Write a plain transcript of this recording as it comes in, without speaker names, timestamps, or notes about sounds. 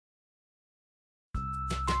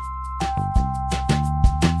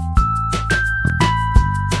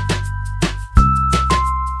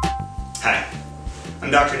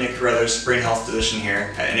I'm Dr. Nick Carruthers, brain health physician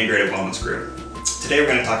here at Integrative Wellness Group. Today we're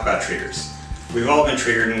going to talk about triggers. We've all been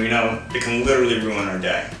triggered and we know it can literally ruin our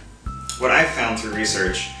day. What I've found through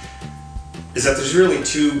research is that there's really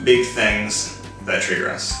two big things that trigger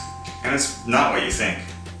us. And it's not what you think.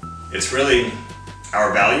 It's really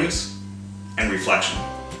our values and reflection.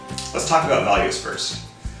 Let's talk about values first.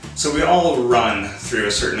 So we all run through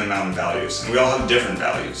a certain amount of values, and we all have different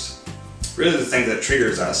values. Really the thing that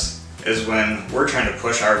triggers us is when we're trying to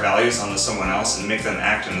push our values onto someone else and make them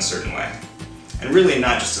act in a certain way. And really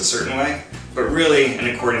not just a certain way, but really in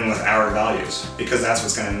accordance with our values, because that's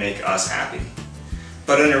what's going to make us happy.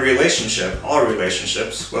 But in a relationship, all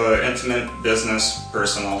relationships, whether intimate, business,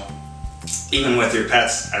 personal, even with your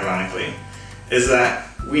pets, ironically, is that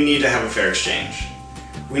we need to have a fair exchange.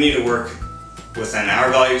 We need to work within our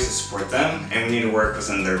values to support them, and we need to work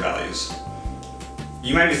within their values.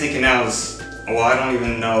 You might be thinking now, well, I don't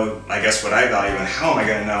even know, I guess, what I value, and how am I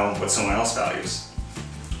going to know what someone else values?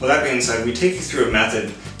 Well, that being said, we take you through a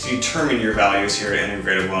method to determine your values here at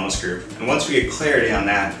Integrative Wellness Group. And once we get clarity on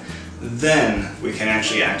that, then we can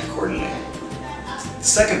actually act accordingly. The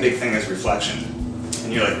second big thing is reflection.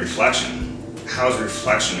 And you're like, reflection? How is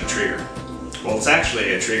reflection a trigger? Well, it's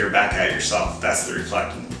actually a trigger back at yourself. That's the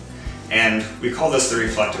reflecting. And we call this the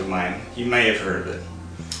reflective mind. You may have heard of it.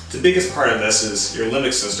 The biggest part of this is your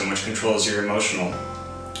limbic system, which controls your emotional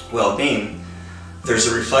well-being. There's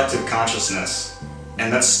a reflective consciousness,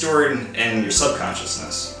 and that's stored in your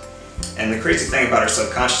subconsciousness. And the crazy thing about our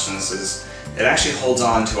subconsciousness is it actually holds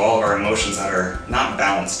on to all of our emotions that are not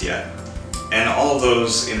balanced yet. And all of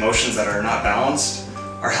those emotions that are not balanced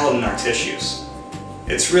are held in our tissues.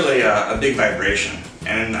 It's really a big vibration,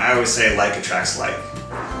 and I always say like attracts like.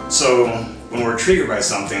 So when we're triggered by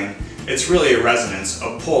something, it's really a resonance,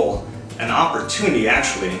 a pull, an opportunity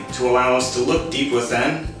actually to allow us to look deep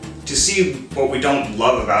within to see what we don't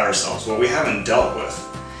love about ourselves, what we haven't dealt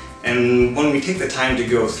with. And when we take the time to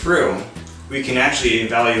go through, we can actually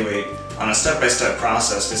evaluate on a step-by-step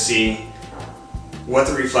process to see what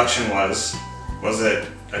the reflection was. Was it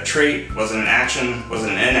a trait? Was it an action? Was it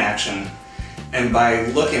an inaction? And by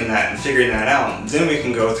looking at that and figuring that out, then we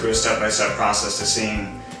can go through a step-by-step process to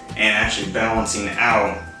seeing and actually balancing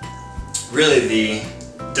out really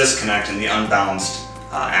the disconnect and the unbalanced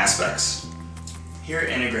aspects. Here at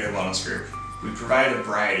Integrative Wellness Group, we provide a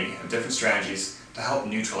variety of different strategies to help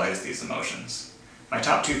neutralize these emotions. My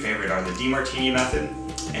top two favorite are the DeMartini method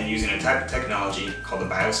and using a type of technology called the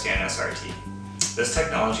BioScan SRT. This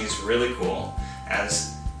technology is really cool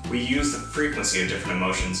as we use the frequency of different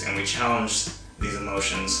emotions and we challenge these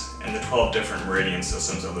emotions in the 12 different meridian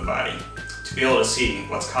systems of the body to be able to see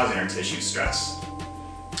what's causing our tissue stress.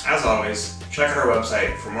 As always, check out our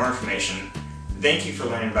website for more information. Thank you for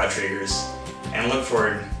learning about triggers, and look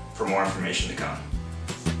forward for more information to come.